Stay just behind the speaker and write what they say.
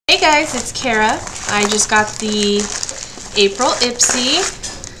guys, it's Kara. I just got the April Ipsy.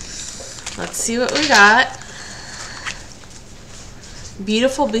 Let's see what we got.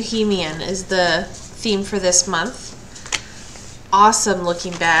 Beautiful Bohemian is the theme for this month. Awesome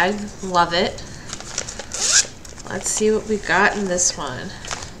looking bag. Love it. Let's see what we got in this one.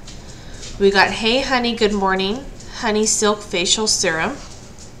 We got Hey Honey Good Morning Honey Silk Facial Serum.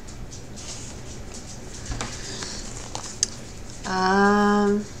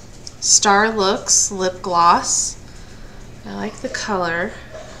 Star Looks Lip Gloss. I like the color.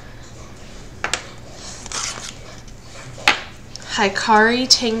 Hikari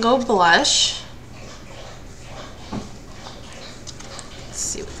Tango Blush. Let's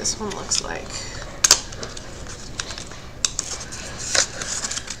see what this one looks like.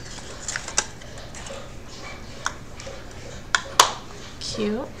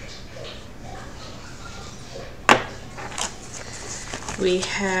 Cute. We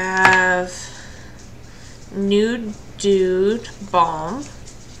have Nude Balm.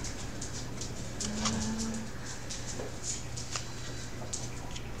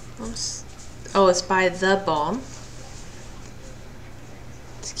 Oh, it's by the Balm.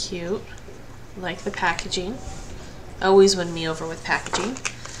 It's cute. I like the packaging. Always win me over with packaging.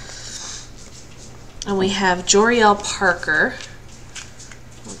 And we have Jor'el Parker.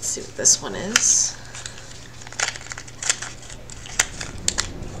 Let's see what this one is.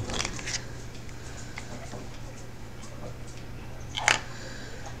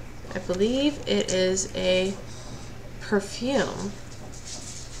 I believe it is a perfume.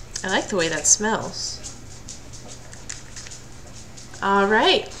 I like the way that smells.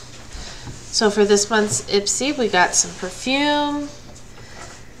 Alright, so for this month's Ipsy, we got some perfume,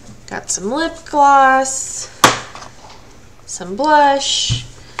 got some lip gloss, some blush,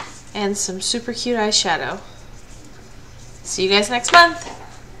 and some super cute eyeshadow. See you guys next month.